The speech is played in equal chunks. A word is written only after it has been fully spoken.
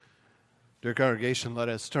Dear congregation, let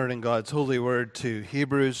us turn in God's holy word to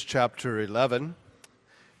Hebrews chapter 11.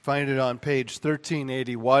 Find it on page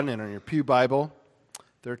 1381 in your Pew Bible,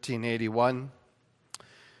 1381.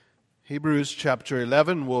 Hebrews chapter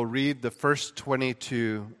 11, we'll read the first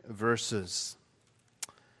 22 verses.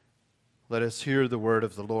 Let us hear the word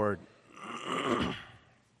of the Lord.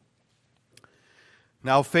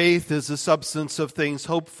 Now faith is the substance of things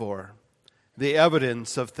hoped for, the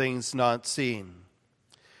evidence of things not seen.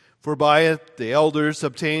 For by it the elders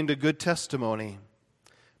obtained a good testimony.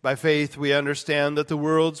 By faith we understand that the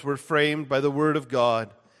worlds were framed by the word of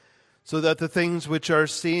God, so that the things which are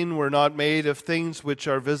seen were not made of things which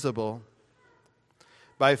are visible.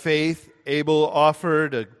 By faith Abel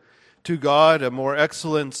offered to God a more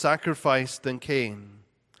excellent sacrifice than Cain,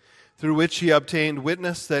 through which he obtained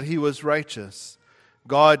witness that he was righteous,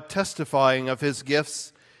 God testifying of his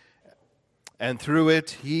gifts, and through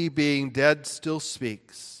it he, being dead, still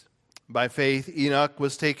speaks. By faith Enoch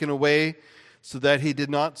was taken away so that he did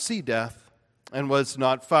not see death, and was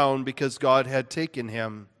not found because God had taken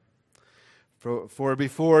him. For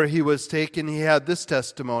before he was taken he had this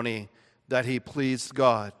testimony, that he pleased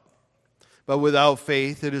God. But without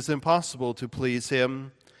faith it is impossible to please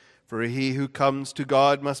him. For he who comes to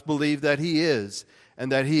God must believe that he is,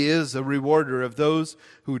 and that he is a rewarder of those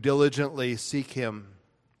who diligently seek him.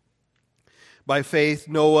 By faith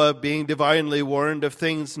Noah, being divinely warned of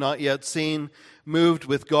things not yet seen, moved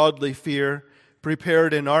with godly fear,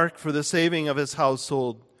 prepared an ark for the saving of his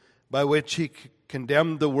household, by which he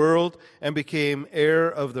condemned the world and became heir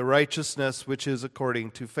of the righteousness which is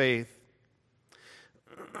according to faith.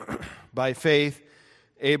 By faith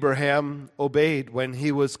Abraham obeyed when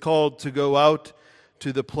he was called to go out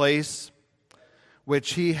to the place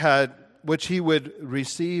which he would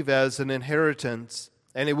receive as an inheritance,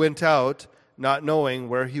 and he went out, not knowing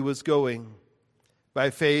where he was going.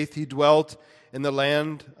 By faith he dwelt in the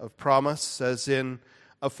land of promise, as in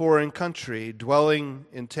a foreign country, dwelling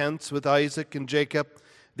in tents with Isaac and Jacob,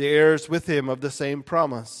 the heirs with him of the same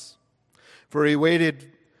promise. For he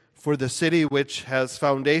waited for the city which has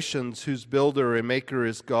foundations, whose builder and maker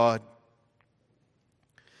is God.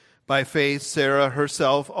 By faith Sarah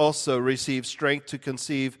herself also received strength to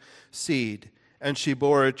conceive seed, and she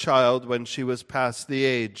bore a child when she was past the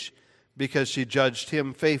age, because she judged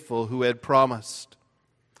him faithful who had promised.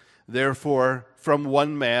 Therefore, from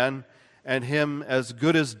one man, and him as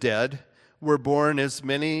good as dead, were born as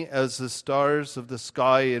many as the stars of the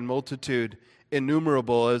sky in multitude,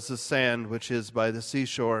 innumerable as the sand which is by the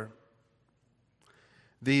seashore.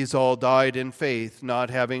 These all died in faith, not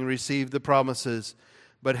having received the promises,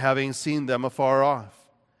 but having seen them afar off,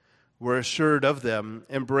 were assured of them,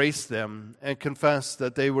 embraced them, and confessed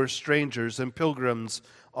that they were strangers and pilgrims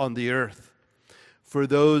on the earth. For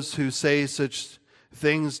those who say such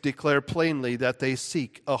things declare plainly that they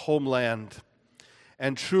seek a homeland.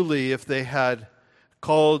 And truly, if they had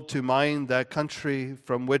called to mind that country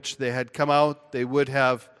from which they had come out, they would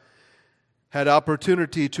have had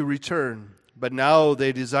opportunity to return. But now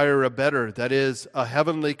they desire a better, that is, a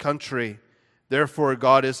heavenly country. Therefore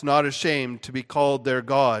God is not ashamed to be called their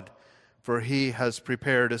God, for he has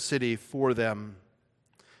prepared a city for them.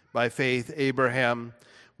 By faith Abraham,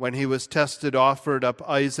 when he was tested, offered up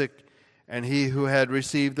Isaac, and he who had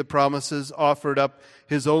received the promises offered up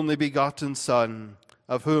his only begotten son,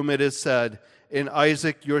 of whom it is said, "In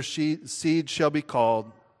Isaac your seed shall be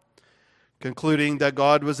called," concluding that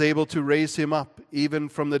God was able to raise him up even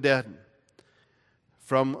from the dead,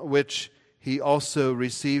 from which he also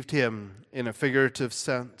received him in a figurative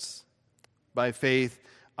sense. By faith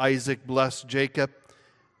Isaac blessed Jacob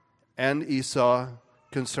and Esau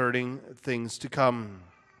concerning things to come.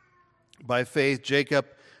 By faith Jacob,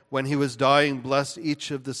 when he was dying, blessed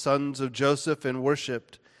each of the sons of Joseph and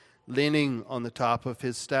worshipped, leaning on the top of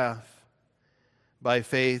his staff. By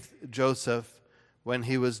faith Joseph, when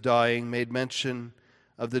he was dying, made mention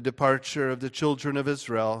of the departure of the children of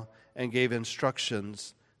Israel and gave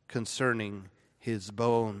instructions concerning his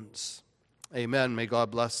bones. Amen. May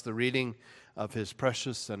God bless the reading of his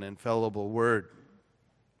precious and infallible word.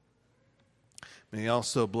 May he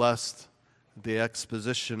also bless the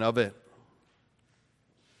exposition of it.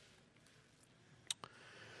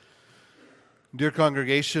 Dear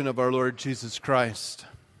congregation of our Lord Jesus Christ,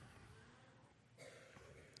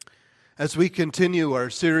 as we continue our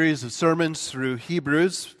series of sermons through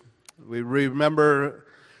Hebrews, we remember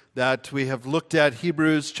that we have looked at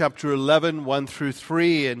Hebrews chapter 11, 1 through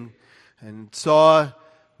 3, and saw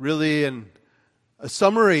really a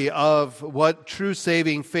summary of what true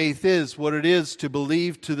saving faith is, what it is to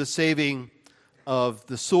believe to the saving of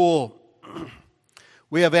the soul.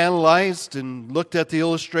 We have analyzed and looked at the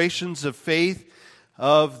illustrations of faith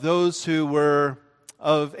of those who were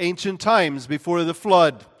of ancient times before the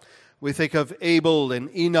flood. We think of Abel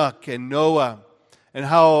and Enoch and Noah and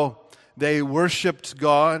how they worshiped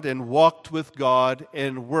God and walked with God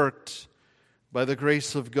and worked by the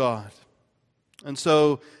grace of God. And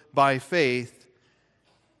so, by faith,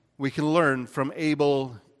 we can learn from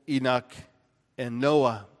Abel, Enoch, and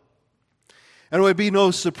Noah. And it would be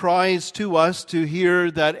no surprise to us to hear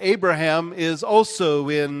that Abraham is also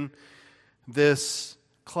in this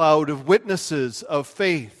cloud of witnesses of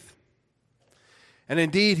faith. And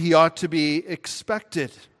indeed, he ought to be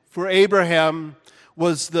expected, for Abraham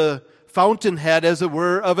was the fountainhead, as it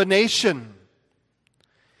were, of a nation.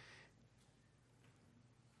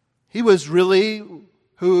 He was really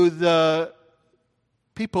who the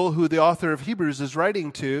people who the author of Hebrews is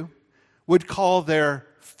writing to would call their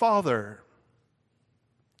father.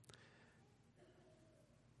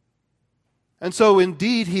 And so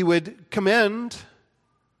indeed he would commend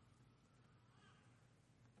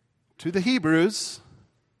to the Hebrews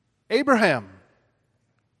Abraham,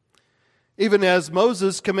 even as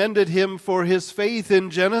Moses commended him for his faith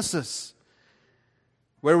in Genesis,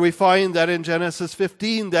 where we find that in Genesis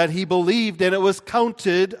 15 that he believed and it was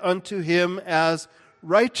counted unto him as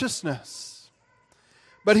righteousness.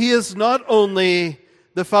 But he is not only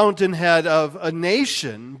the fountainhead of a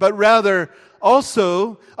nation, but rather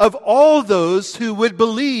also of all those who would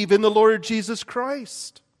believe in the Lord Jesus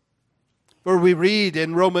Christ. For we read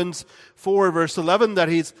in Romans 4 verse 11 that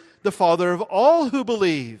he's the father of all who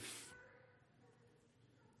believe.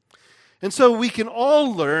 And so we can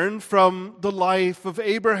all learn from the life of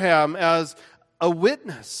Abraham as a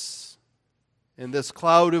witness in this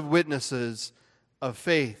cloud of witnesses of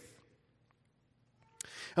faith.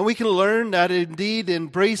 And we can learn that indeed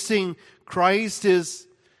embracing Christ is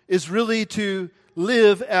really to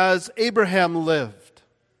live as Abraham lived.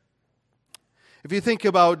 If you think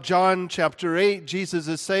about John chapter 8, Jesus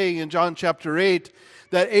is saying in John chapter 8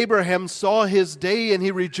 that Abraham saw his day and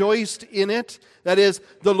he rejoiced in it. That is,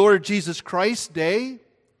 the Lord Jesus Christ's day.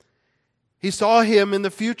 He saw him in the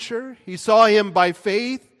future. He saw him by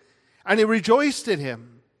faith, and he rejoiced in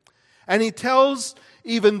him. And he tells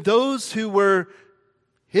even those who were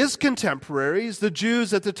his contemporaries, the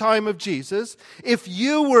Jews at the time of Jesus, if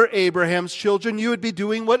you were Abraham's children, you would be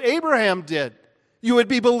doing what Abraham did. You would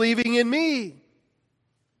be believing in me.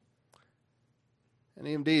 And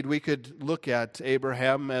indeed, we could look at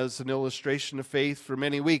Abraham as an illustration of faith for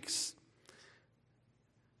many weeks.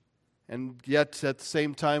 And yet, at the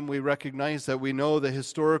same time, we recognize that we know the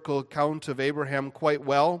historical account of Abraham quite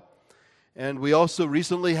well. And we also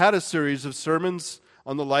recently had a series of sermons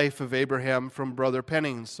on the life of Abraham from Brother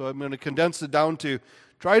Pennings. So I'm going to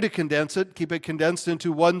try to condense it, keep it condensed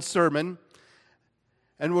into one sermon.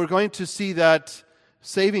 And we're going to see that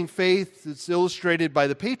saving faith is illustrated by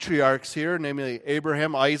the patriarchs here, namely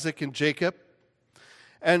Abraham, Isaac, and Jacob.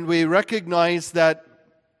 And we recognize that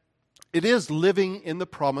it is living in the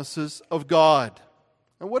promises of God.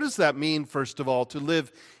 And what does that mean, first of all, to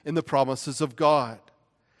live in the promises of God?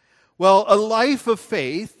 Well, a life of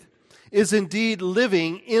faith is indeed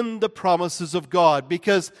living in the promises of God,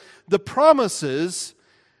 because the promises,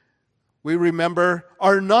 we remember,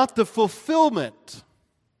 are not the fulfillment.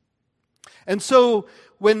 And so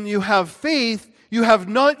when you have faith, you have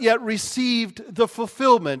not yet received the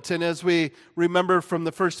fulfillment. And as we remember from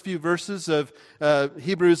the first few verses of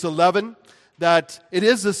Hebrews 11, that it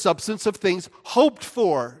is the substance of things hoped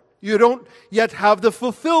for. You don't yet have the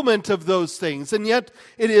fulfillment of those things, and yet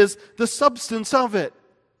it is the substance of it.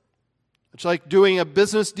 It's like doing a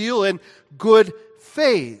business deal in good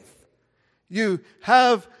faith. You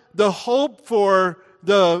have the hope for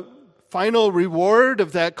the final reward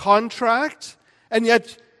of that contract, and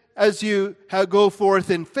yet as you go forth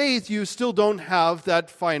in faith, you still don't have that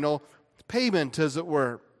final payment, as it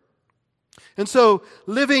were. And so,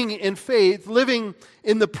 living in faith, living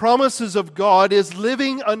in the promises of God, is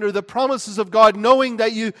living under the promises of God, knowing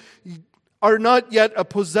that you are not yet a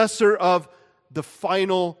possessor of the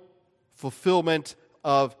final fulfillment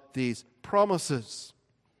of these promises.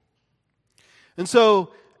 And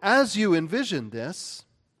so, as you envision this,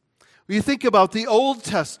 when you think about the Old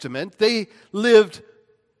Testament, they lived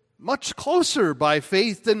much closer by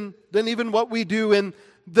faith than even what we do in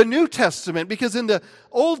the New Testament. Because in the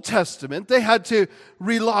Old Testament, they had to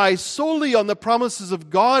rely solely on the promises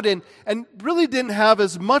of God and really didn't have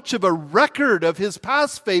as much of a record of His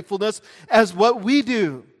past faithfulness as what we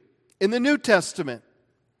do in the New Testament.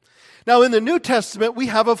 Now, in the New Testament, we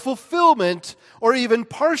have a fulfillment or even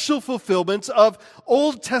partial fulfillments of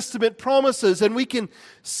Old Testament promises, and we can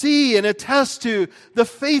see and attest to the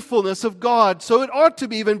faithfulness of God. So it ought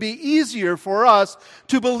to even be easier for us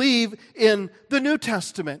to believe in the New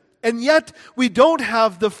Testament. And yet, we don't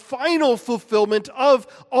have the final fulfillment of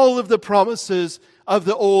all of the promises of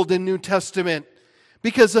the Old and New Testament.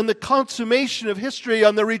 Because in the consummation of history,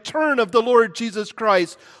 on the return of the Lord Jesus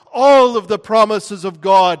Christ, all of the promises of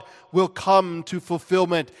God will come to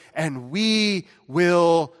fulfillment, and we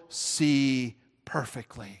will see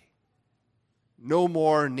perfectly. No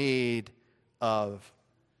more need of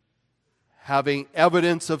having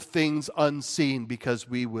evidence of things unseen, because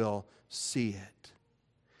we will see it.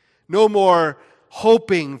 No more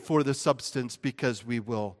hoping for the substance, because we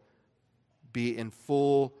will be in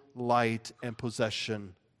full light and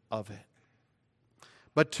possession of it.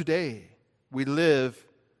 But today, we live,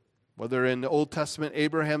 whether in the Old Testament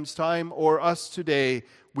Abraham's time or us today,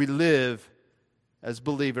 we live as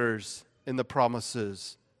believers in the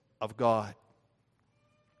promises of God.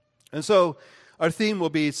 And so, our theme will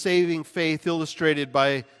be saving faith, illustrated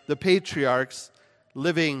by the patriarchs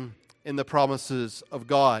living in the promises of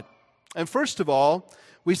God. And first of all,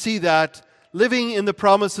 we see that living in the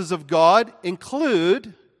promises of God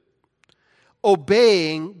include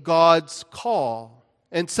obeying God's call.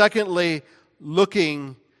 And secondly,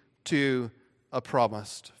 looking to a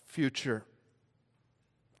promised future.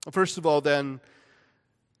 First of all, then,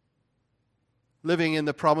 living in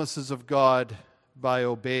the promises of God by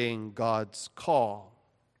obeying God's call.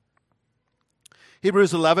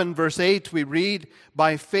 Hebrews 11, verse 8, we read,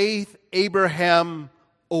 "By faith Abraham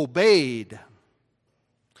obeyed.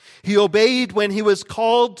 He obeyed when he was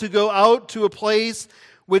called to go out to a place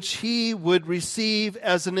which he would receive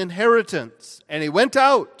as an inheritance. And he went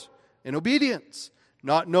out in obedience,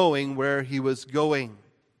 not knowing where he was going."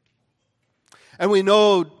 And we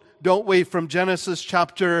know, don't we, from Genesis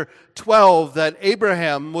chapter 12, that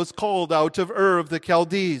Abraham was called out of Ur of the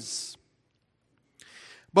Chaldees.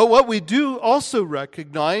 But what we do also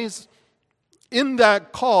recognize in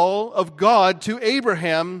that call of God to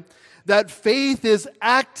Abraham, that faith is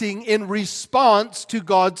acting in response to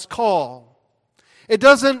God's call. It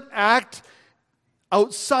doesn't act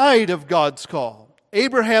outside of God's call.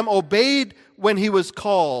 Abraham obeyed when he was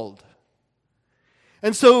called.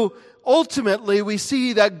 And so ultimately we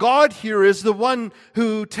see that God here is the one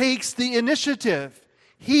who takes the initiative.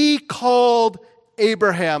 He called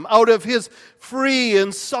Abraham out of his free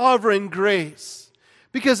and sovereign grace.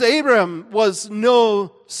 Because Abraham was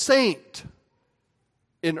no saint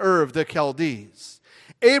in Ur of the Chaldees.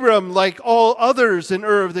 Abram, like all others in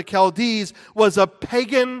Ur of the Chaldees, was a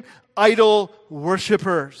pagan idol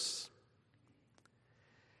worshiper.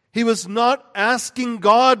 He was not asking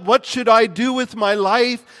God, what should I do with my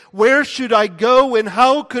life? Where should I go? And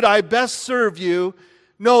how could I best serve you?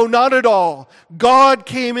 No, not at all. God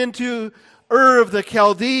came into Ur of the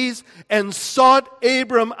Chaldees and sought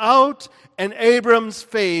Abram out, and Abram's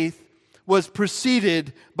faith was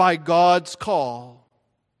preceded by God's call.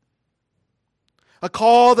 A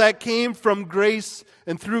call that came from grace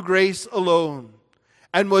and through grace alone,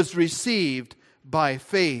 and was received by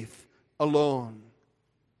faith alone.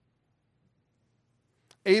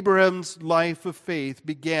 Abraham's life of faith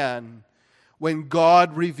began when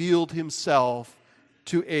God revealed himself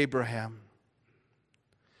to Abraham.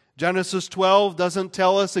 Genesis 12 doesn't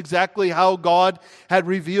tell us exactly how God had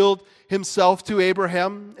revealed himself to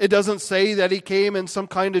Abraham. It doesn't say that he came in some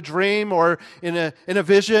kind of dream or in a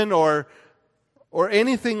vision or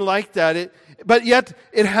anything like that. But yet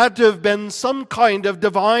it had to have been some kind of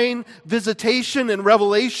divine visitation and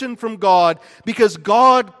revelation from God, because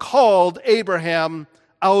God called Abraham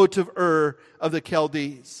out of Ur of the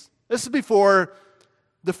Chaldees. This is before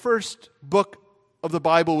the first book of the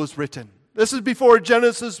Bible was written. This is before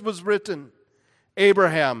Genesis was written.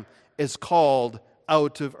 Abraham is called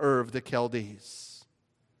out of Ur of the Chaldees.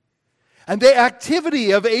 And the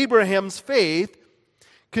activity of Abraham's faith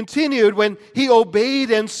continued when he obeyed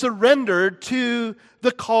and surrendered to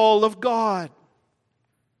the call of God.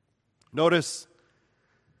 Notice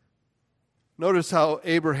how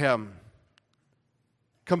Abraham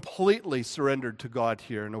completely surrendered to God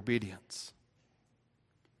here in obedience.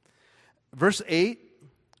 Verse 8,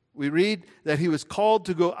 we read that he was called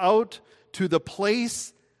to go out to the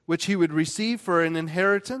place which he would receive for an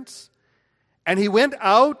inheritance. And he went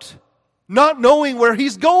out not knowing where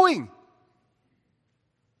he's going.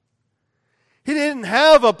 He didn't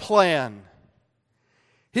have a plan.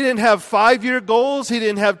 He didn't have 5-year goals. He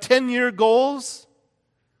didn't have 10-year goals.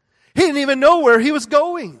 He didn't even know where he was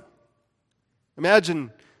going.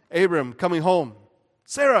 Imagine Abram coming home,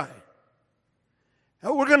 Sarai,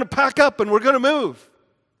 Oh, we're going to pack up and we're going to move.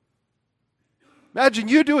 Imagine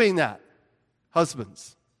you doing that,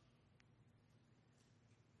 husbands.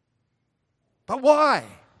 But why?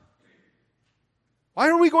 Why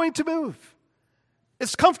are we going to move?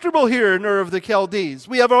 It's comfortable here in Ur of the Chaldees.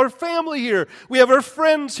 We have our family here. We have our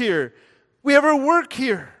friends here. We have our work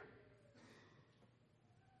here.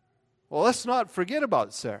 Well, let's not forget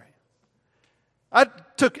about Sarai.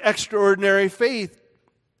 That took extraordinary faith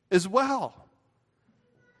as well.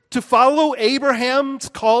 To follow Abraham's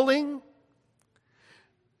calling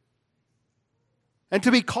and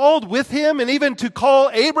to be called with him, and even to call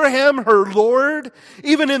Abraham her Lord,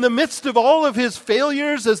 even in the midst of all of his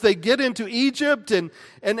failures as they get into Egypt and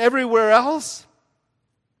everywhere else.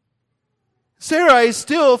 Sarai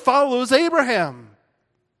still follows Abraham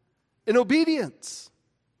in obedience.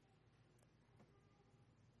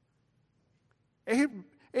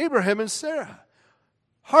 Abraham and Sarah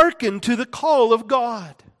hearken to the call of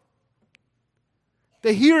God.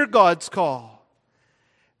 They hear God's call.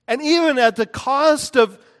 And even at the cost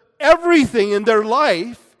of everything in their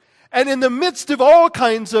life, and in the midst of all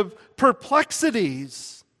kinds of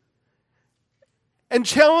perplexities and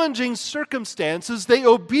challenging circumstances, they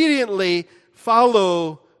obediently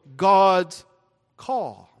follow God's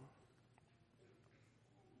call.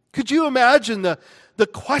 Could you imagine the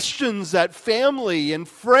questions that family and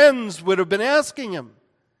friends would have been asking him?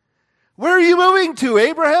 Where are you moving to,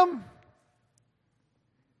 Abraham?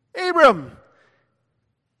 Abram,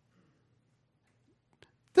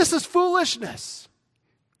 this is foolishness.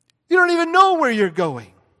 You don't even know where you're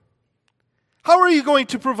going. How are you going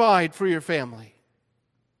to provide for your family?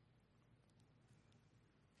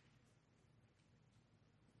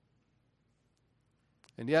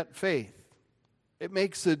 And yet faith, it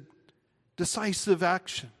makes a decisive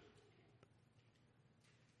action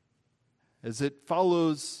as it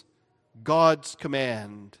follows God's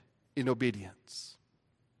command in obedience.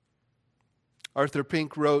 Arthur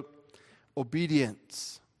Pink wrote,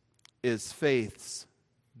 "Obedience is faith's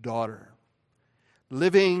daughter.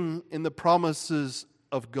 Living in the promises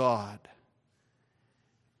of God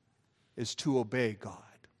is to obey God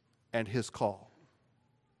and His call."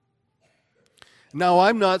 Now,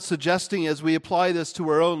 I'm not suggesting as we apply this to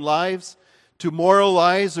our own lives to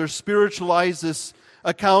moralize or spiritualize this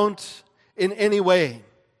account in any way,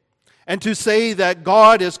 and to say that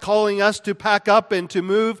God is calling us to pack up and to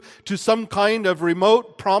move to some kind of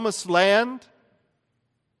remote promised land.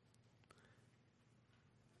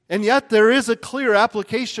 And yet there is a clear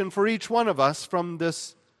application for each one of us from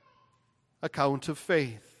this account of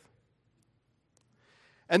faith.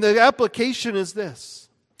 And the application is this,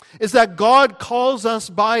 is that God calls us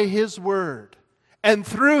by His Word and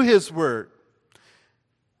through His Word.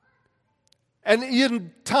 And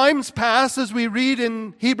in times past, as we read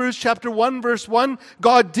in Hebrews chapter 1, verse 1,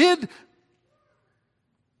 God did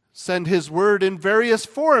send His Word in various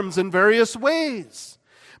forms, in various ways.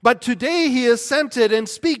 But today He has sent it and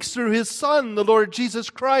speaks through His Son, the Lord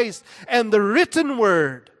Jesus Christ, and the written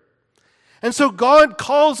Word. And so God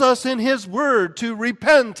calls us in His Word to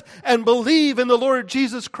repent and believe in the Lord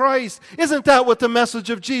Jesus Christ. Isn't that what the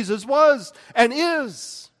message of Jesus was and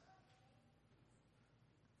is?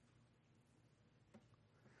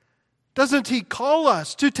 Doesn't He call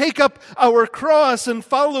us to take up our cross and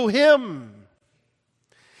follow Him?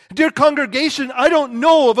 Dear congregation, I don't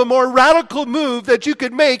know of a more radical move that you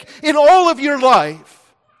could make in all of your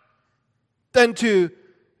life than to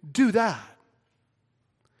do that.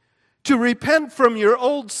 To repent from your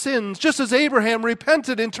old sins, just as Abraham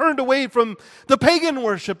repented and turned away from the pagan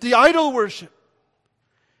worship, the idol worship,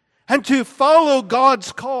 and to follow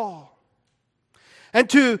God's call, and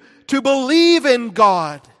to believe in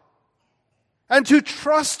God, and to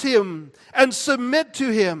trust Him and submit to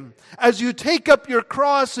Him as you take up your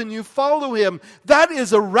cross and you follow Him. That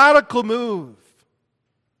is a radical move.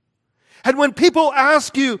 And when people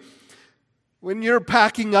ask you, when you're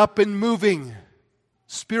packing up and moving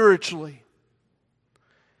spiritually,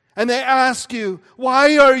 and they ask you,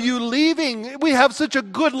 why are you leaving? We have such a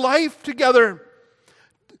good life together.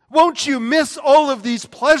 Won't you miss all of these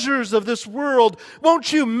pleasures of this world?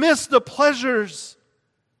 Won't you miss the pleasures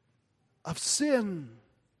of sin?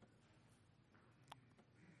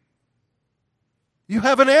 You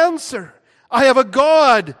have an answer. I have a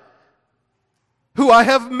God who I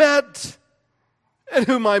have met and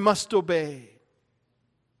whom I must obey.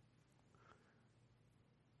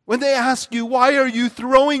 When they ask you, why are you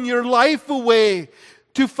throwing your life away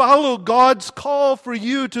to follow God's call for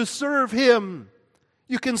you to serve Him?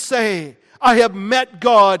 You can say, I have met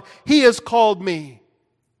God, He has called me,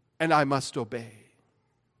 and I must obey.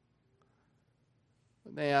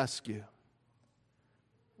 When they ask you,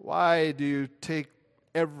 Why do you take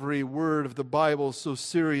every word of the Bible so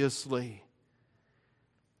seriously?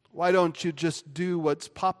 Why don't you just do what's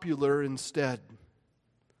popular instead?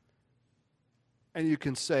 And you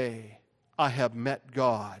can say, I have met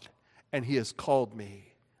God, and He has called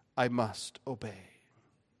me. I must obey.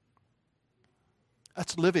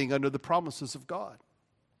 That's living under the promises of God.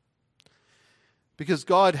 Because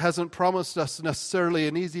God hasn't promised us necessarily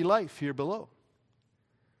an easy life here below.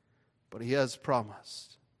 But He has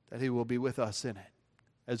promised that He will be with us in it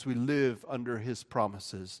as we live under His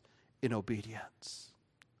promises in obedience.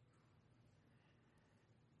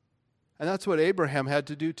 And that's what Abraham had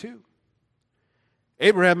to do too.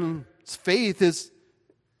 Abraham's faith is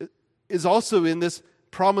also in this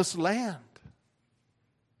promised land.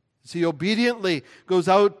 As he obediently goes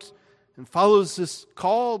out and follows this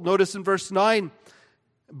call, notice in verse 9,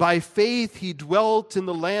 by faith he dwelt in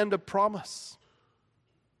the land of promise.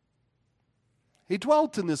 He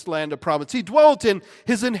dwelt in this land of promise. He dwelt in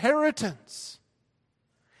his inheritance.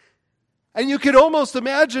 And you could almost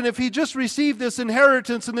imagine if he just received this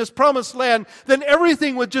inheritance in this promised land, then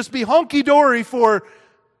everything would just be honky-dory for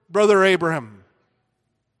Brother Abraham.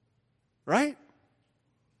 Right?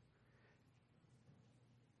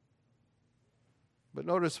 But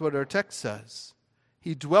notice what our text says.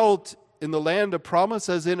 He dwelt in the land of promise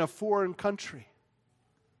as in a foreign country.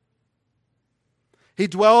 He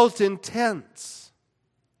dwelt in tents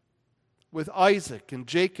with Isaac and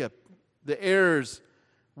Jacob, the heirs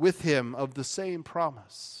with him of the same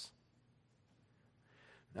promise.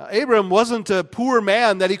 Now, Abram wasn't a poor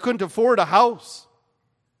man that he couldn't afford a house.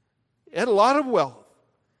 He had a lot of wealth.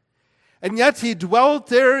 And yet he dwelt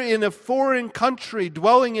there in a foreign country,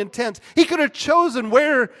 dwelling in tents. He could have chosen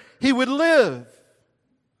where he would live,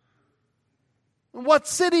 in what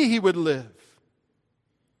city he would live.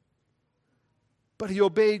 But he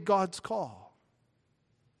obeyed God's call.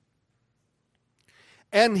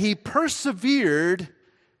 And he persevered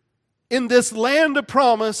in this land of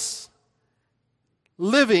promise,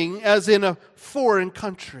 living as in a foreign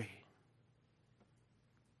country.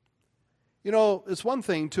 You know, it's one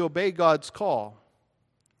thing to obey God's call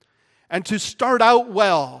and to start out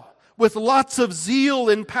well with lots of zeal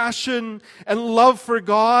and passion and love for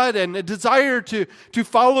God and a desire to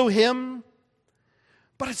follow Him.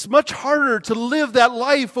 But it's much harder to live that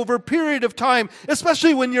life over a period of time,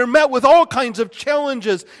 especially when you're met with all kinds of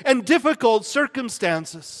challenges and difficult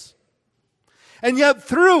circumstances. And yet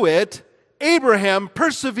through it, Abraham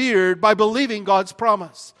persevered by believing God's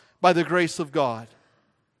promise by the grace of God.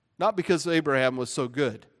 Not because Abraham was so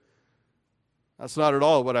good. That's not at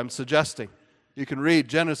all what I'm suggesting. You can read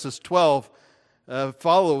Genesis 12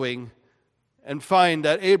 following and find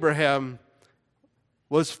that Abraham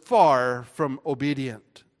was far from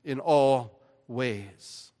obedient in all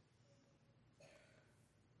ways.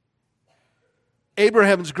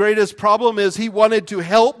 Abraham's greatest problem is he wanted to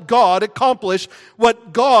help God accomplish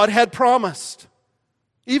what God had promised,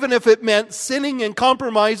 even if it meant sinning and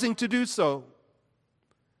compromising to do so.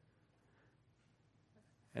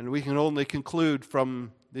 And we can only conclude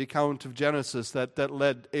from the account of Genesis that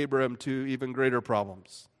led Abraham to even greater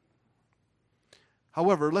problems.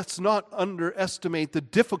 However, let's not underestimate the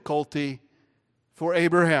difficulty for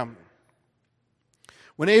Abraham.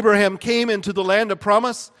 When Abraham came into the land of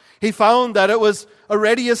promise, he found that it was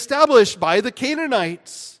already established by the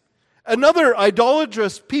Canaanites, another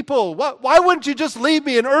idolatrous people. Why wouldn't you just leave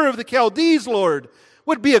me in Ur of the Chaldees, Lord?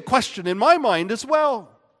 Would be a question in my mind as well.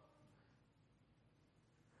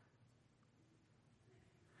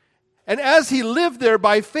 And as he lived there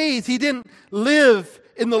by faith, he didn't live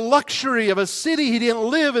in the luxury of a city. He didn't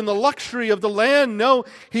live in the luxury of the land. No,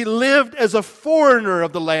 he lived as a foreigner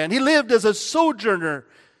of the land. He lived as a sojourner.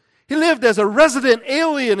 He lived as a resident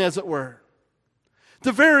alien, as it were.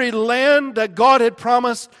 The very land that God had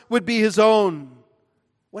promised would be his own.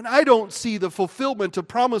 When I don't see the fulfillment of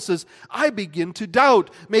promises, I begin to doubt.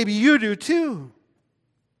 Maybe you do too.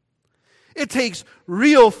 It takes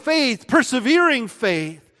real faith, persevering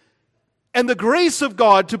faith, and the grace of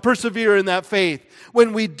God to persevere in that faith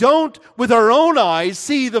when we don't, with our own eyes,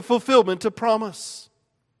 see the fulfillment of promise.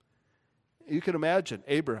 You can imagine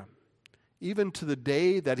Abraham, even to the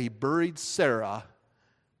day that he buried Sarah,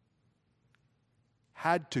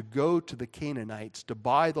 had to go to the Canaanites to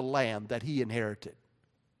buy the land that he inherited.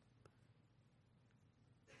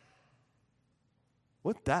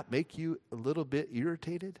 Wouldn't that make you a little bit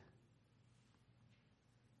irritated?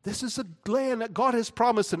 This is a land that God has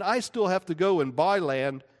promised, and I still have to go and buy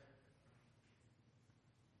land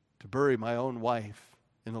to bury my own wife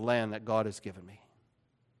in the land that God has given me.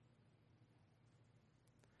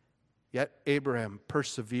 Yet Abraham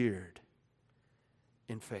persevered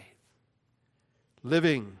in faith,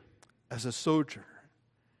 living as a sojourner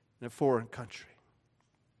in a foreign country.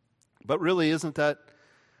 But really, isn't that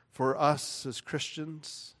for us as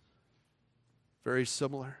Christians very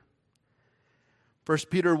similar? 1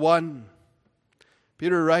 Peter 1,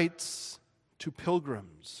 Peter writes to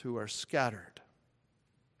pilgrims who are scattered,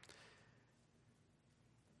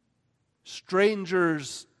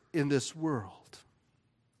 strangers in this world.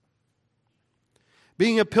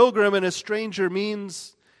 Being a pilgrim and a stranger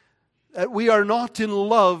means that we are not in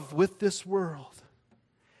love with this world.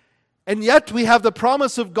 And yet we have the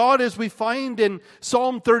promise of God, as we find in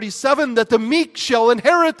Psalm 37, that the meek shall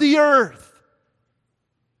inherit the earth.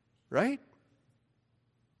 Right?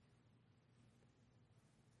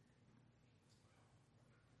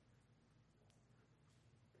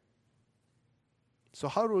 So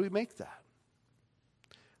how do we make that?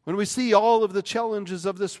 When we see all of the challenges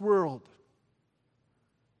of this world,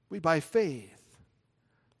 we by faith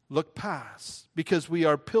look past, because we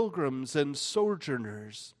are pilgrims and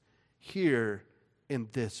sojourners here in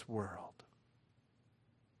this world.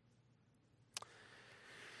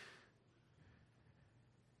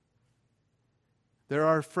 There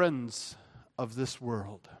are friends of this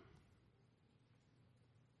world.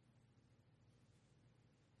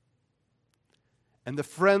 And the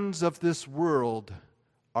friends of this world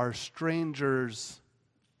are strangers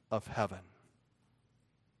of heaven.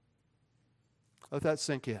 Let that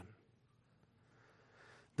sink in.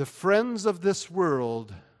 The friends of this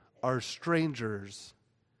world are strangers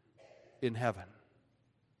in heaven.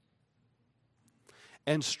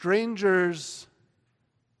 And strangers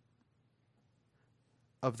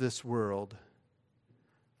of this world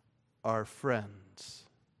are friends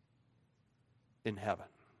in heaven.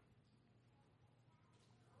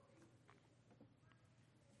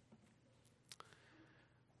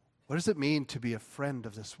 What does it mean to be a friend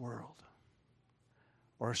of this world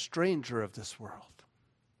or a stranger of this world?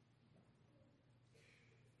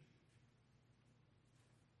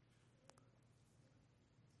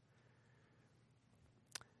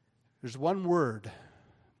 There's one word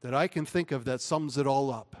that I can think of that sums it all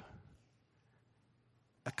up.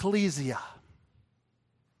 Ecclesia.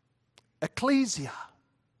 Ecclesia.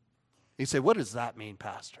 You say, what does that mean,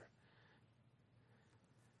 Pastor?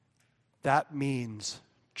 That means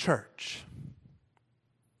church.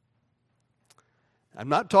 I'm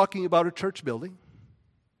not talking about a church building.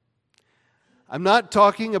 I'm not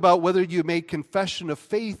talking about whether you made confession of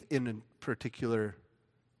faith in a particular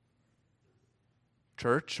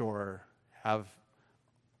church or have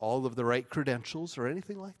all of the right credentials or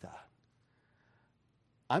anything like that.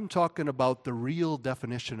 I'm talking about the real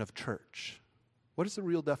definition of church. What is the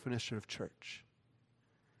real definition of church?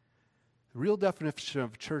 The real definition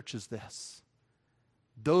of church is this: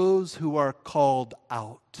 those who are called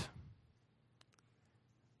out.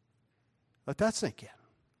 Let that sink in.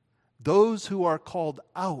 Those who are called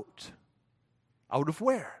out. Out of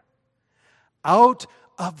where? Out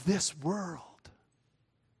of this world.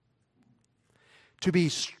 To be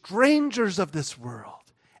strangers of this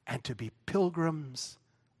world and to be pilgrims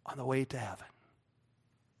on the way to heaven.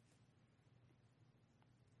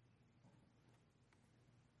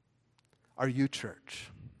 Are you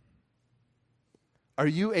church? Are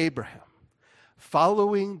you Abraham,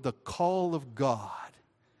 following the call of God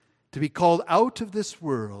to be called out of this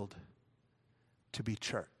world to be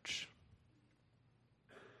church?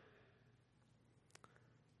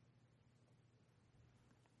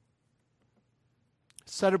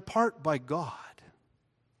 Set apart by God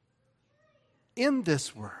in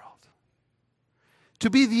this world, to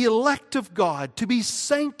be the elect of God, to be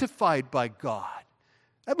sanctified by God.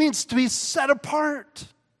 That means to be set apart.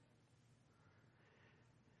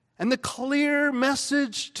 And the clear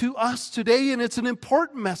message to us today, and it's an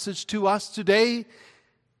important message to us today,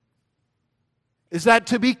 is that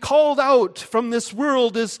to be called out from this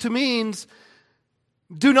world is to means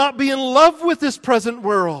do not be in love with this present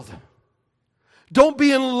world. Don't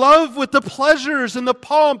be in love with the pleasures and the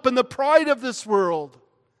pomp and the pride of this world.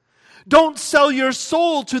 Don't sell your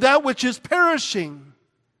soul to that which is perishing,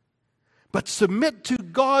 but submit to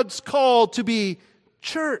God's call to be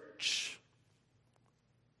church.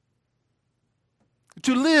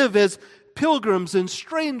 To live as pilgrims and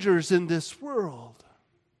strangers in this world.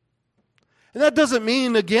 And that doesn't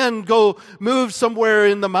mean, again, go move somewhere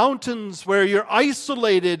in the mountains where you're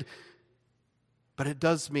isolated. But it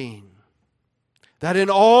does mean that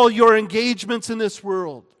in all your engagements in this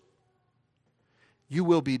world, you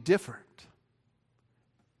will be different.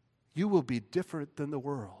 You will be different than the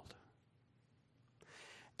world.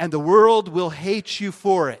 And the world will hate you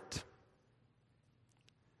for it.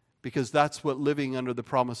 Because that's what living under the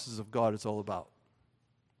promises of God is all about.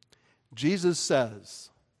 Jesus says,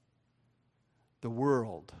 the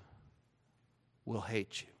world will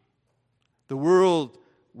hate you. The world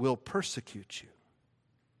will persecute you.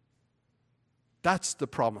 That's the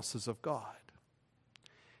promises of God.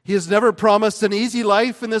 He has never promised an easy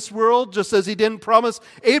life in this world, just as He didn't promise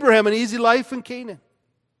Abraham an easy life in Canaan.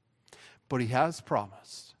 But He has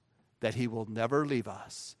promised that He will never leave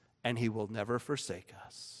us and He will never forsake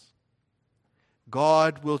us.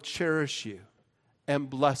 God will cherish you and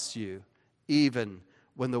bless you even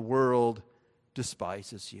when the world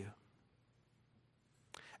despises you.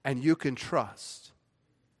 And you can trust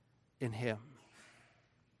in Him.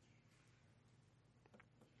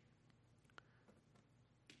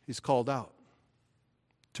 He's called out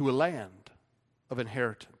to a land of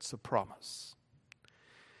inheritance, of promise.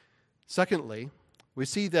 Secondly, we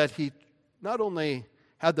see that He not only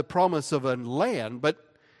had the promise of a land,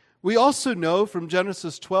 but we also know from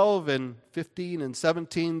Genesis 12 and 15 and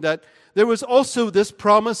 17 that there was also this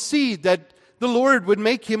promised seed that the Lord would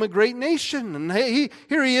make him a great nation. And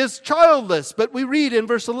here he is childless. But we read in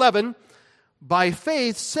verse 11, by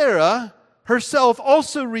faith Sarah herself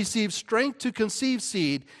also received strength to conceive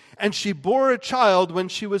seed, and she bore a child when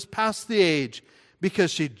she was past the age,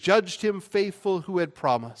 because she judged him faithful who had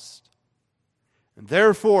promised. And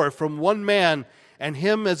therefore, from one man, and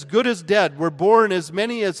him as good as dead, were born as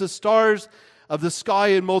many as the stars of the sky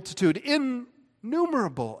in multitude,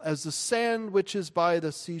 innumerable as the sand which is by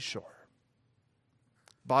the seashore.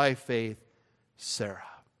 By faith, Sarah.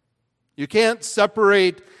 You can't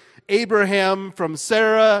separate Abraham from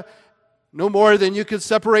Sarah, no more than you could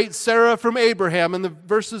separate Sarah from Abraham in the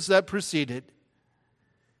verses that preceded.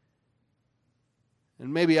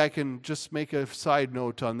 And maybe I can just make a side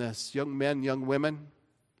note on this. Young men, young women,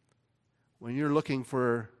 when you're looking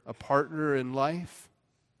for a partner in life,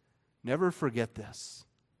 never forget this,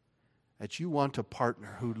 that you want a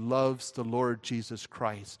partner who loves the Lord Jesus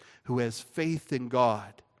Christ, who has faith in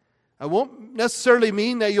God. I won't necessarily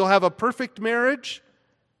mean that you'll have a perfect marriage.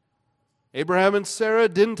 Abraham and Sarah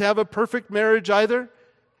didn't have a perfect marriage either,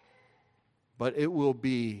 but it will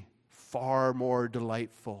be far more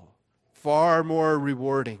delightful, far more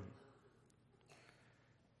rewarding.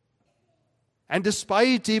 And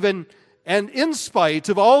despite even, and in spite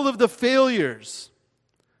of all of the failures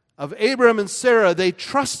of Abraham and Sarah, they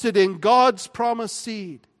trusted in God's promised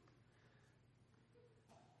seed.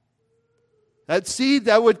 That seed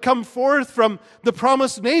that would come forth from the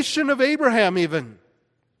promised nation of Abraham even.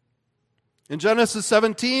 In Genesis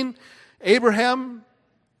 17, Abraham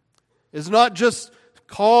is not just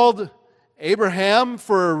called Abraham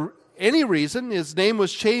for any reason. His name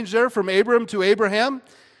was changed there from Abram to Abraham.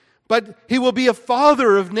 But he will be a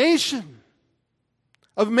father of nation,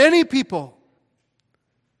 of many people.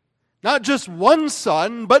 Not just one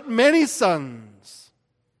son, but many sons.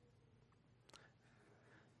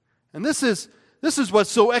 And this is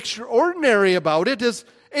what's so extraordinary about it, is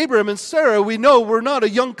Abraham and Sarah, we know, were not a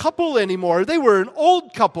young couple anymore. They were an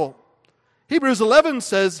old couple. Hebrews 11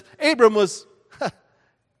 says Abram was,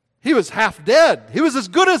 he was half dead. He was as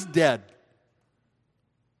good as dead.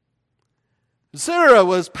 Sarah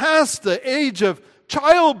was past the age of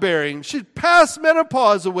childbearing. She'd passed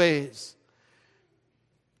menopause a ways.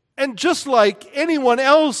 And just like anyone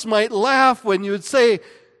else might laugh when you would say,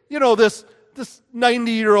 you know, this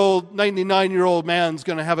 90-year-old, 99-year-old man's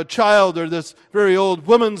going to have a child, or this very old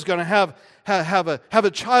woman's going to have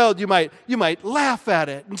a child, you might laugh at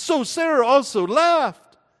it. And so Sarah also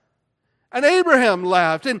laughed. And Abraham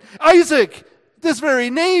laughed. And Isaac, this very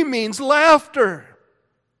name means laughter.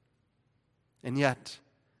 And yet,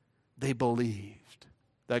 they believed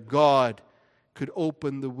that God could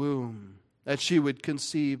open the womb, that she would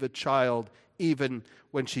conceive a child even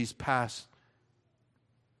when she's past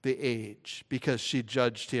the age, because she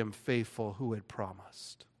judged him faithful who had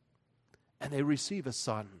promised. And they receive a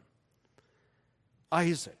son,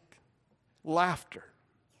 Isaac. Laughter.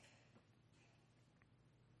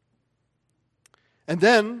 And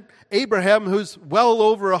then Abraham, who's well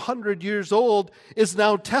over 100 years old, is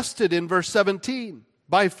now tested in verse 17.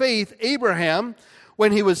 By faith, Abraham,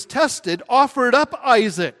 when he was tested, offered up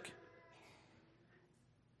Isaac.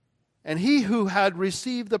 And he who had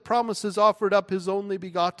received the promises offered up his only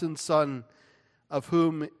begotten son, of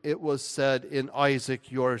whom it was said, in Isaac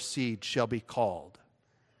your seed shall be called.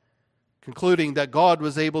 Concluding that God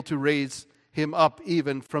was able to raise him up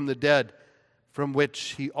even from the dead, from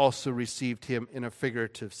which he also received him in a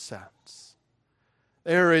figurative sense.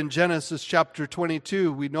 There in Genesis chapter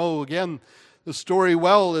 22, we know again the story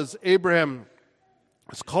well, as Abraham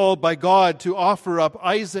was called by God to offer up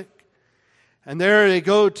Isaac. And there they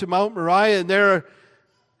go to Mount Moriah, and there,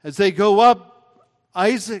 as they go up,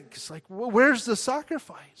 Isaac is like, well, where's the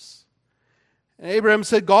sacrifice? And Abraham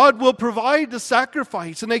said, God will provide the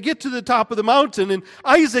sacrifice. And they get to the top of the mountain, and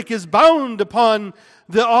Isaac is bound upon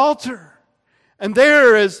the altar. And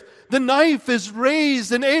there, as the knife is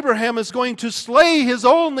raised and Abraham is going to slay his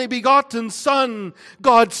only begotten son,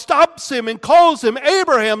 God stops him and calls him,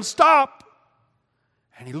 Abraham, stop.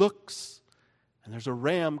 And he looks, and there's a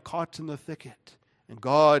ram caught in the thicket. And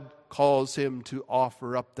God calls him to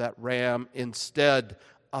offer up that ram instead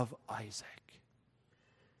of Isaac.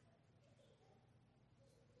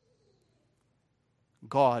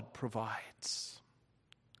 God provides.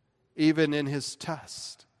 Even in his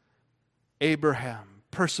test, Abraham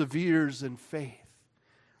perseveres in faith,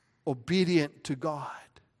 obedient to God.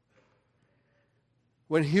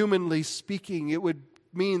 When humanly speaking, it would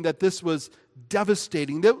mean that this was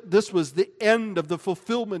devastating. This was the end of the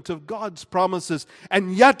fulfillment of God's promises.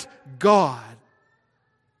 And yet God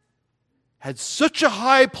had such a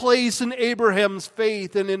high place in Abraham's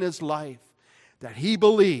faith and in his life that he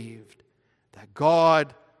believed that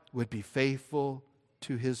God would be faithful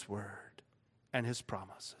to his word and his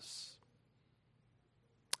promises.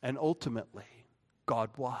 And ultimately, God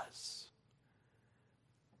was.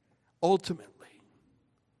 Ultimately,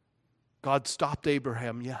 God stopped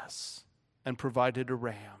Abraham, yes, and provided a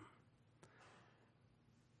ram.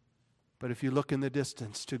 But if you look in the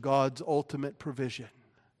distance to God's ultimate provision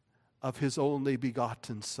of his only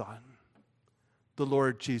begotten Son, the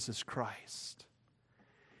Lord Jesus Christ,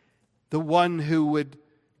 the one who would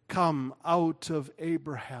come out of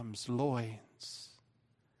Abraham's loins,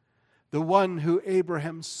 the one who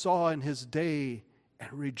Abraham saw in his day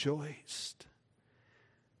and rejoiced,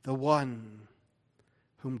 the one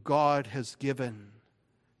whom God has given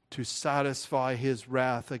to satisfy his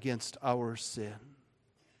wrath against our sin.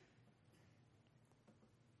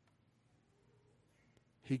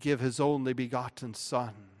 He gave his only begotten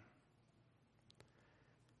Son.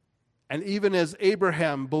 And even as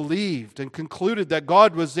Abraham believed and concluded that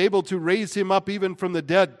God was able to raise him up even from the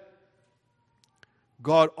dead,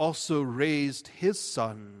 God also raised his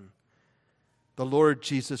Son, the Lord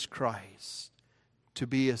Jesus Christ, to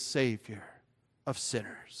be a Savior of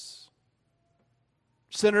sinners.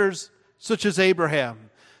 Sinners such as Abraham.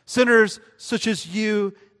 Sinners such as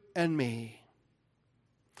you and me.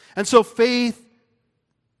 And so faith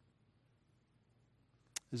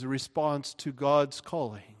is a response to God's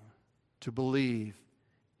calling to believe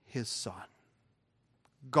his Son.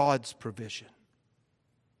 God's provision.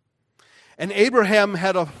 And Abraham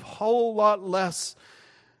had a whole lot less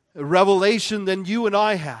revelation than you and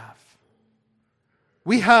I have.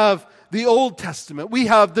 We have the Old Testament. We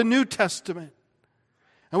have the New Testament.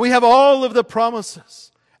 And we have all of the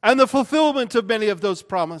promises and the fulfillment of many of those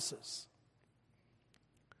promises.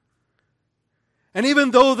 And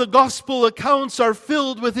even though the gospel accounts are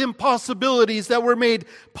filled with impossibilities that were made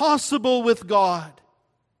possible with God,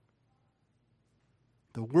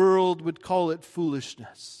 the world would call it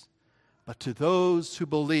foolishness. But to those who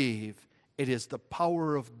believe, it is the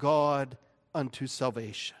power of God unto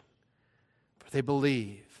salvation. For they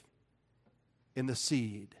believe in the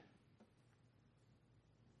seed,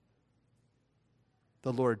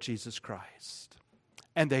 the Lord Jesus Christ.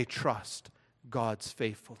 And they trust God's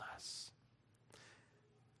faithfulness.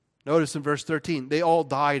 Notice in verse 13, they all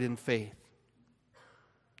died in faith.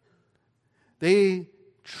 They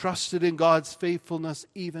trusted in God's faithfulness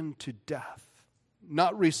even to death,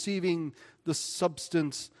 not receiving the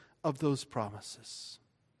substance of those promises.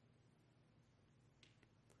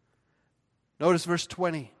 Notice verse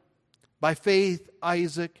 20. By faith,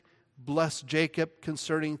 Isaac blessed Jacob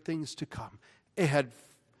concerning things to come. They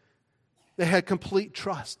had complete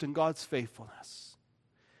trust in God's faithfulness.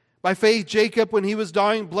 By faith, Jacob, when he was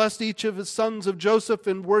dying, blessed each of his sons of Joseph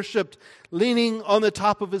and worshipped, leaning on the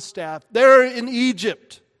top of his staff. There in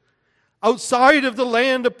Egypt, outside of the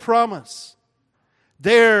land of promise,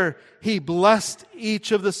 there he blessed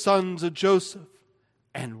each of the sons of Joseph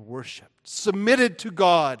and worshipped, submitted to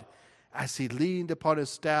God as he leaned upon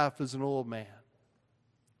his staff as an old man.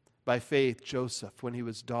 By faith, Joseph, when he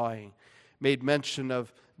was dying, made mention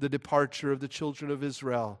of the departure of the children of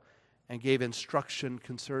Israel and gave instruction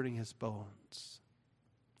concerning his bones.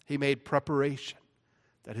 He made preparation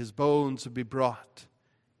that his bones would be brought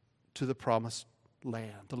to the promised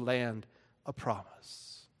land, the land of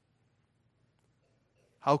promise.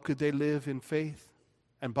 How could they live in faith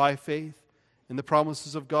and by faith in the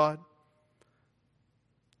promises of God?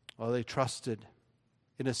 Well, they trusted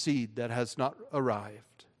in a seed that has not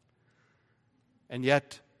arrived, and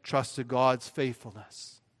yet trusted God's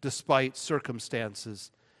faithfulness despite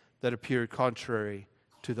circumstances that appeared contrary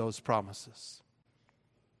to those promises.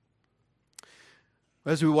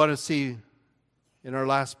 As we want to see in our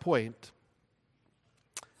last point,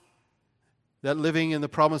 that living in the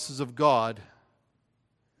promises of God,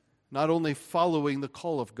 not only following the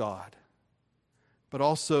call of God, but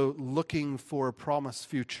also looking for a promised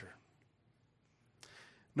future.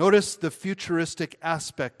 Notice the futuristic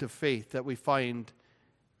aspect of faith that we find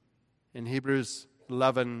in Hebrews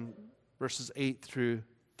 11, verses 8 through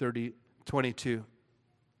 22.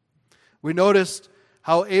 We noticed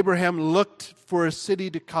how Abraham looked for a city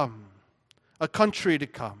to come, a country to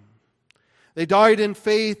come. They died in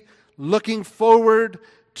faith, looking forward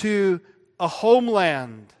to a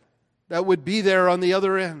homeland that would be there on the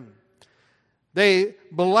other end. They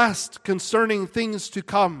blessed concerning things to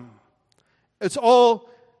come. It's all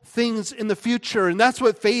things in the future, and that's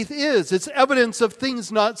what faith is. It's evidence of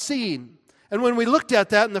things not seen. And when we looked at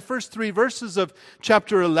that in the first 3 verses of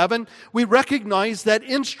chapter 11, we recognized that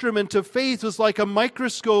instrument of faith was like a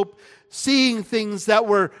microscope seeing things that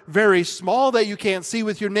were very small that you can't see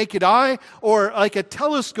with your naked eye, or like a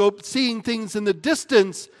telescope seeing things in the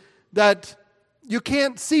distance that you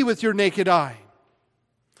can't see with your naked eye.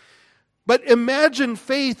 But imagine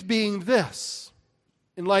faith being this,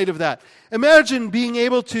 in light of that. Imagine being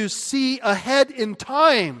able to see ahead in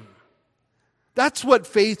time. That's what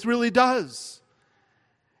faith really does.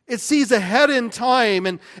 It sees ahead in time,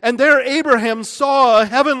 and there Abraham saw a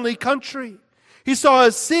heavenly country. He saw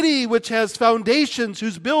a city which has foundations,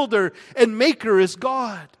 whose builder and maker is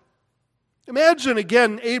God. Imagine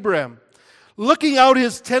again Abraham looking out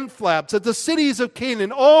his tent flaps at the cities of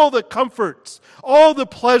Canaan, all the comforts, all the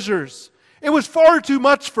pleasures. It was far too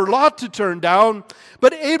much for Lot to turn down,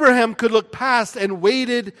 but Abraham could look past and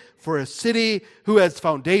waited for a city who has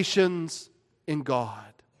foundations in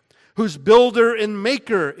God, whose builder and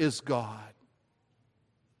maker is God.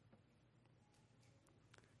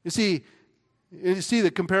 You see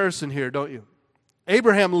the comparison here, don't you?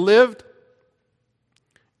 Abraham lived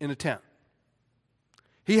in a tent.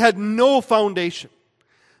 He had no foundation.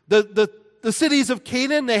 The cities of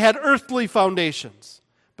Canaan, they had earthly foundations.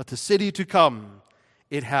 But the city to come,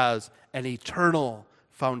 it has an eternal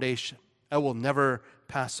foundation that will never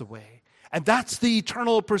pass away. And that's the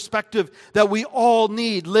eternal perspective that we all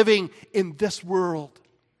need living in this world,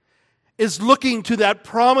 is looking to that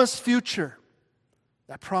promised future.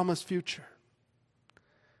 That promised future.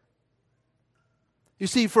 You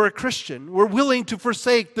see, for a Christian, we're willing to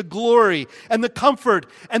forsake the glory and the comfort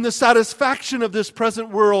and the satisfaction of this present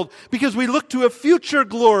world because we look to a future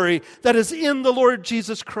glory that is in the Lord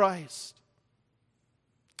Jesus Christ.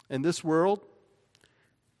 In this world,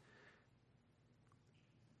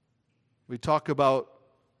 we talk about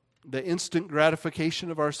the instant gratification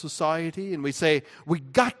of our society, and we say, we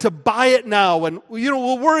got to buy it now, and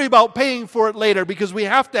we'll worry about paying for it later because we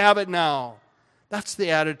have to have it now. That's the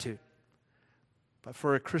attitude. But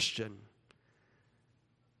for a Christian,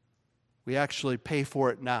 we actually pay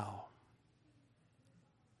for it now,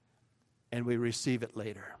 and we receive it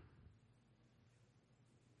later.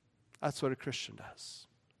 That's what a Christian does.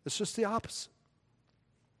 It's just the opposite.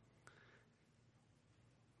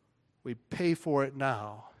 We pay for it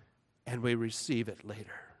now, and we receive it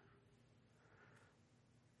later.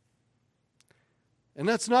 And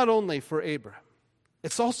that's not only for Abraham.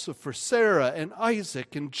 It's also for Sarah and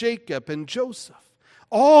Isaac and Jacob and Joseph.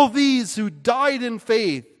 All these who died in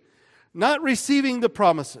faith, not receiving the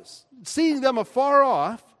promises, seeing them afar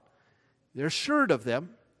off, they're assured of them,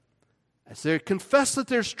 as they confess that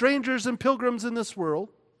they're strangers and pilgrims in this world,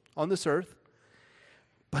 on this earth,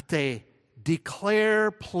 but they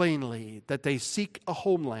declare plainly that they seek a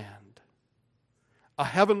homeland, a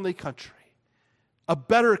heavenly country, a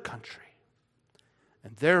better country.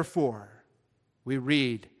 And therefore, we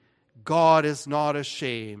read, God is not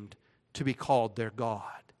ashamed to be called their God,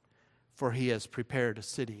 for He has prepared a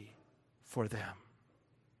city for them.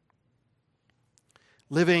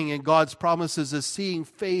 Living in God's promises is seeing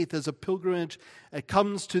faith as a pilgrimage that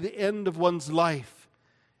comes to the end of one's life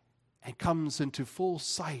and comes into full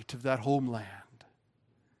sight of that homeland,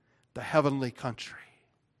 the heavenly country.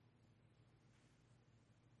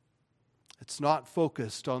 It's not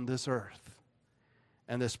focused on this earth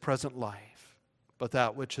and this present life, but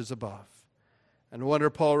that which is above. And no wonder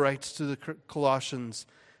Paul writes to the Colossians,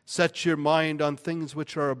 set your mind on things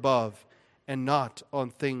which are above and not on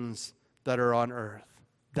things that are on earth.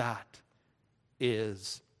 That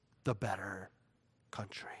is the better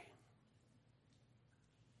country.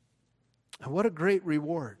 And what a great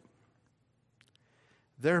reward.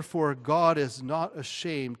 Therefore, God is not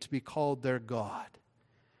ashamed to be called their God,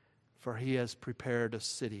 for He has prepared a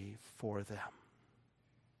city for them.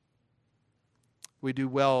 We do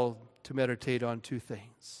well to meditate on two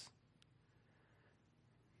things.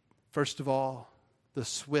 First of all, the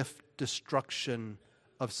swift destruction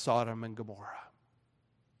of Sodom and Gomorrah.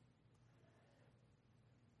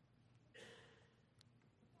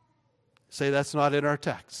 Say that's not in our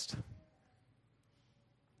text.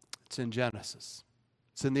 It's in Genesis.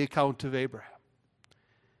 It's in the account of Abraham.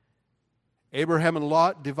 Abraham and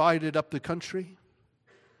Lot divided up the country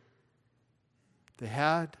they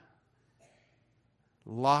had.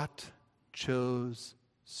 Lot chose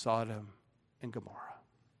Sodom and Gomorrah.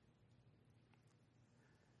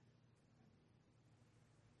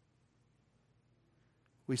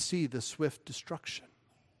 We see the swift destruction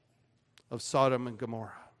of Sodom and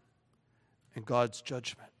Gomorrah and God's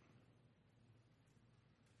judgment.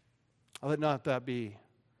 Let not that be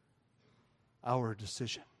our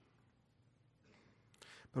decision,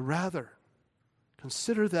 but rather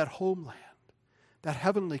consider that homeland, that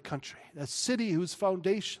heavenly country, that city whose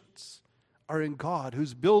foundations are in God,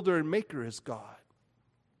 whose builder and maker is God.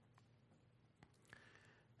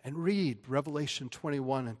 And read Revelation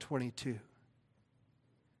 21 and 22.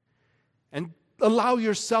 And allow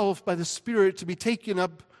yourself by the Spirit to be taken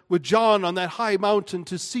up with John on that high mountain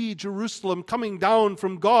to see Jerusalem coming down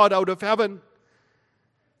from God out of heaven.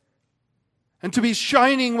 And to be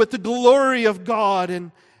shining with the glory of God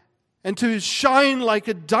and to shine like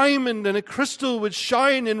a diamond and a crystal would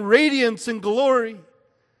shine in radiance and glory.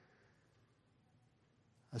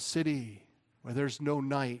 A city where there's no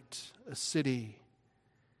night, a city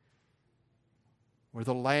where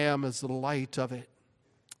the Lamb is the light of it,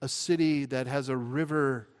 a city that has a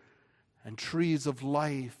river and trees of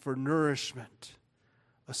life for nourishment,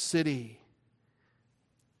 a city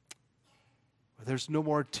where there's no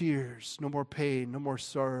more tears, no more pain, no more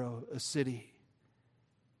sorrow, a city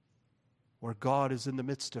where God is in the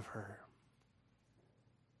midst of her.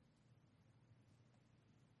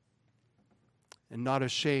 And not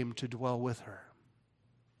ashamed to dwell with her.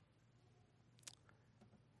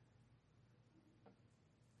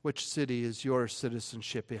 Which city is your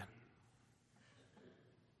citizenship in?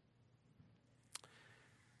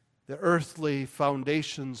 The earthly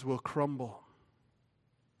foundations will crumble,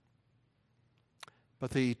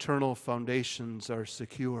 but the eternal foundations are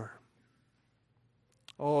secure.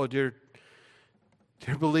 Oh, dear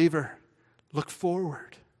believer, look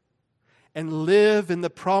forward and live in the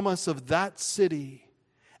promise of that city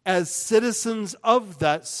as citizens of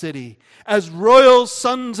that city, as royal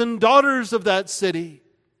sons and daughters of that city,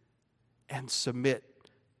 and submit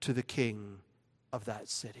to the King of that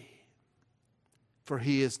city. For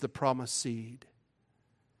he is the promised seed.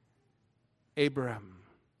 Abraham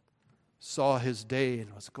saw his day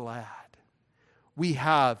and was glad. We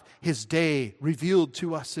have his day revealed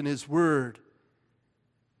to us in his word.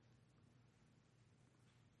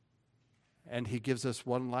 And he gives us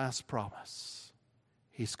one last promise.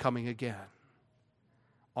 He's coming again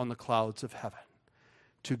on the clouds of heaven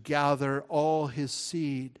to gather all his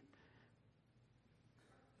seed,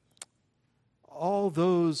 all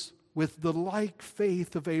those with the like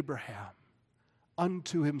faith of Abraham,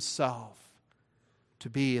 unto himself, to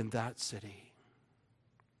be in that city.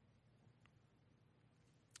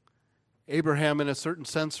 Abraham, in a certain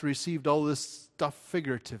sense, received all this stuff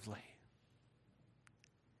figuratively.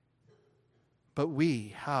 But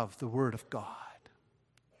we have the Word of God.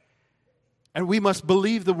 And we must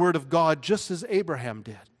believe the Word of God just as Abraham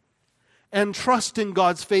did. And trust in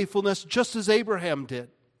God's faithfulness just as Abraham did.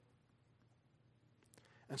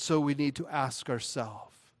 And so we need to ask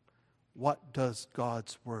ourselves, what does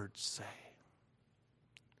God's Word say?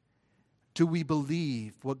 Do we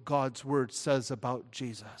believe what God's Word says about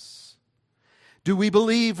Jesus? Do we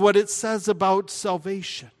believe what it says about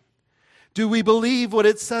salvation? Do we believe what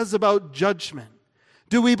it says about judgment?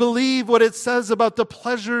 Do we believe what it says about the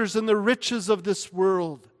pleasures and the riches of this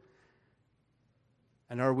world?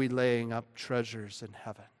 And are we laying up treasures in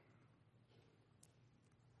heaven?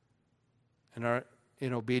 And are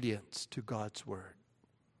in obedience to God's word?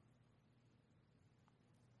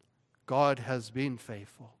 God has been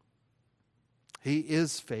faithful. He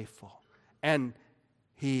is faithful. And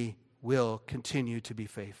He will continue to be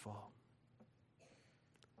faithful.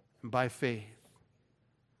 And by faith,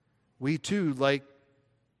 we too, like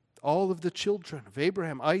all of the children of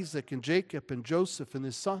Abraham, Isaac, and Jacob, and Joseph, and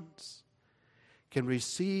his sons, can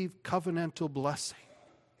receive covenantal blessing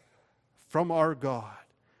from our God.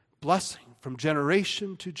 Blessing from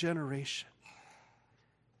generation to generation.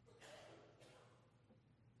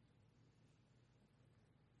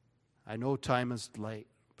 I know time is late,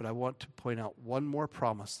 but I want to point out one more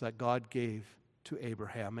promise that God gave to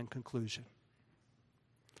Abraham in conclusion.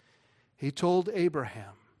 He told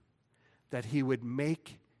Abraham that he would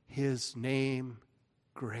make his name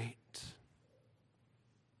great.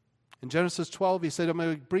 In Genesis 12, he said, I'm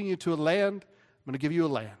going to bring you to a land. I'm going to give you a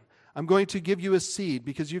land. I'm going to give you a seed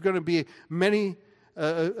because you're going to be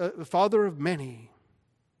a father of many.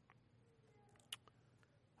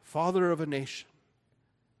 Father of a nation.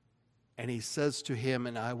 And he says to him,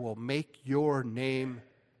 and I will make your name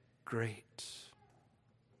great.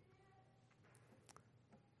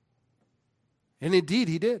 And indeed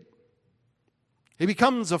he did. He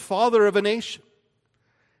becomes a father of a nation.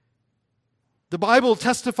 The Bible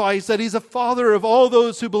testifies that he's a father of all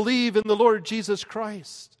those who believe in the Lord Jesus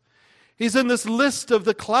Christ. He's in this list of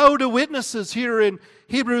the cloud of witnesses here in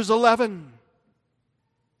Hebrews 11.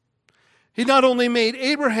 He not only made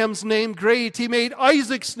Abraham's name great, he made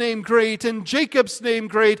Isaac's name great, and Jacob's name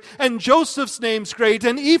great, and Joseph's name great,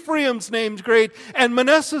 and Ephraim's name great, and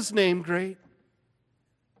Manasseh's name great.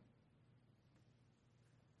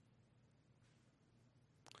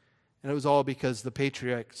 And it was all because the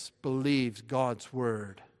patriarchs believed God's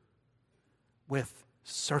word with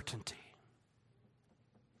certainty.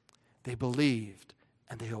 They believed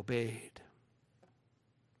and they obeyed.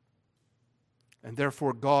 And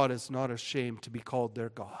therefore God is not ashamed to be called their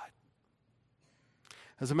God.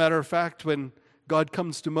 As a matter of fact, when God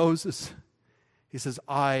comes to Moses, he says,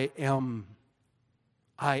 I am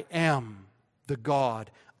the God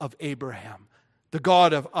of Abraham, the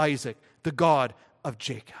God of Isaac, the God of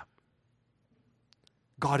Jacob.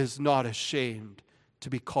 God is not ashamed to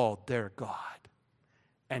be called their God,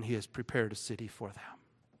 and he has prepared a city for them.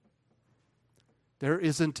 There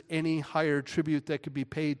isn't any higher tribute that could be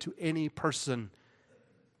paid to any person,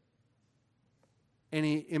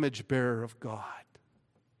 any image bearer of God,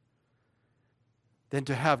 than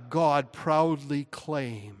to have God proudly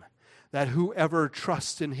claim that whoever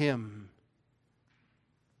trusts in him,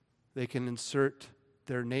 they can insert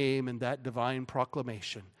their name in that divine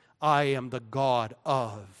proclamation. I am the God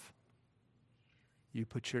of. You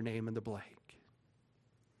put your name in the blank.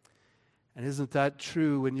 And isn't that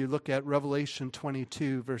true when you look at Revelation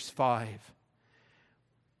 22, verse 5?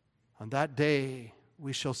 On that day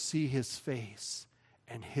we shall see his face,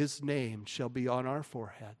 and his name shall be on our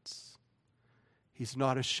foreheads. He's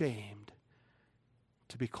not ashamed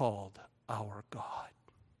to be called our God.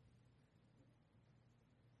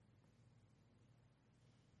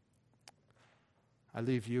 I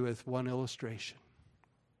leave you with one illustration.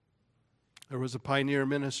 There was a pioneer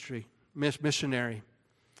missionary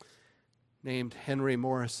named Henry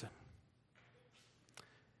Morrison.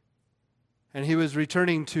 And he was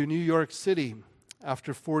returning to New York City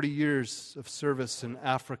after 40 years of service in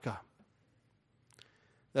Africa.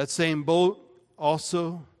 That same boat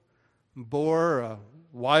also bore a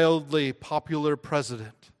wildly popular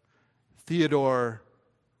president, Theodore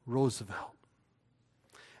Roosevelt.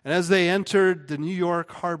 And as they entered the New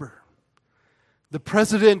York harbor, the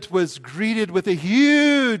president was greeted with a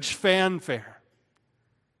huge fanfare.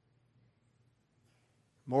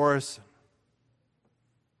 Morrison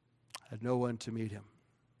had no one to meet him.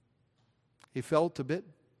 He felt a bit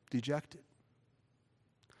dejected.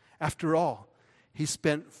 After all, he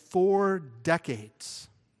spent 4 decades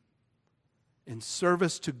in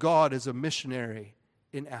service to God as a missionary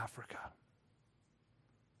in Africa.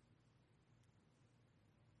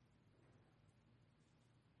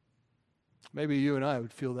 Maybe you and I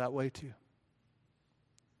would feel that way too.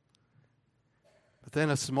 But then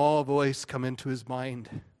a small voice come into his mind.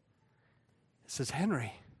 It says,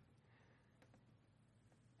 Henry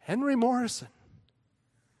Morrison,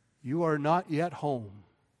 you are not yet home.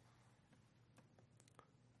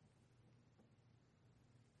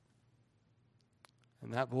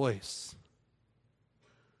 And that voice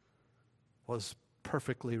was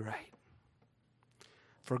perfectly right.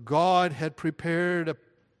 For God had prepared a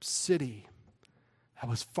city that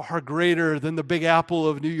was far greater than the Big Apple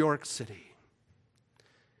of New York City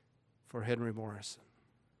for Henry Morrison.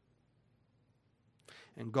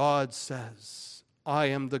 And God says, I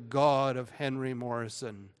am the God of Henry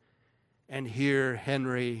Morrison, and here,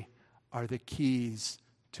 Henry, are the keys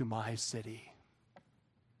to my city.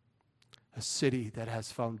 A city that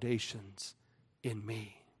has foundations in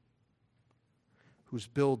me, whose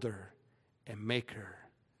builder and maker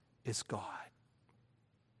is God.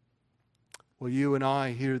 Will you and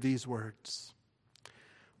I hear these words?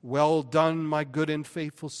 Well done, my good and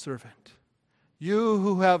faithful servant. You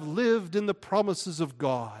who have lived in the promises of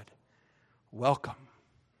God, welcome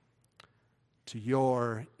to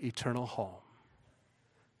your eternal home.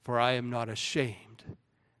 For I am not ashamed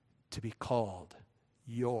to be called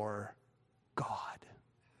your God.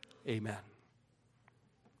 Amen.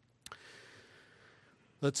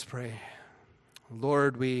 Let's pray.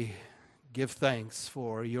 Lord, we give thanks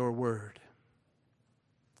for your word.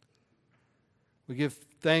 We give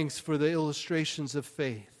thanks for the illustrations of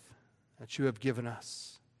faith that you have given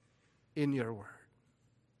us in your word.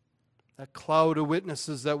 That cloud of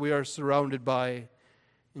witnesses that we are surrounded by,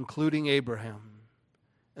 including Abraham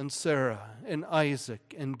and Sarah and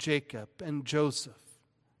Isaac and Jacob and Joseph,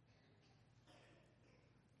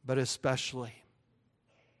 but especially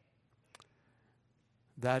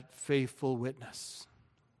that faithful witness,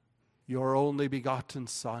 your only begotten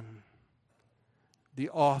Son, the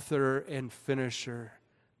author and finisher,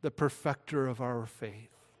 the perfecter of our faith.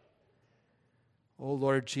 O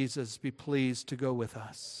Lord Jesus, be pleased to go with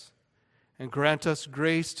us and grant us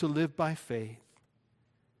grace to live by faith,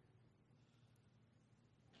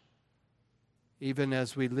 even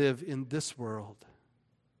as we live in this world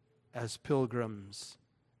as pilgrims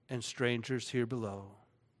and strangers here below.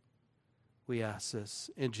 We ask this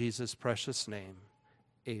in Jesus' precious name.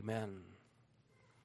 Amen.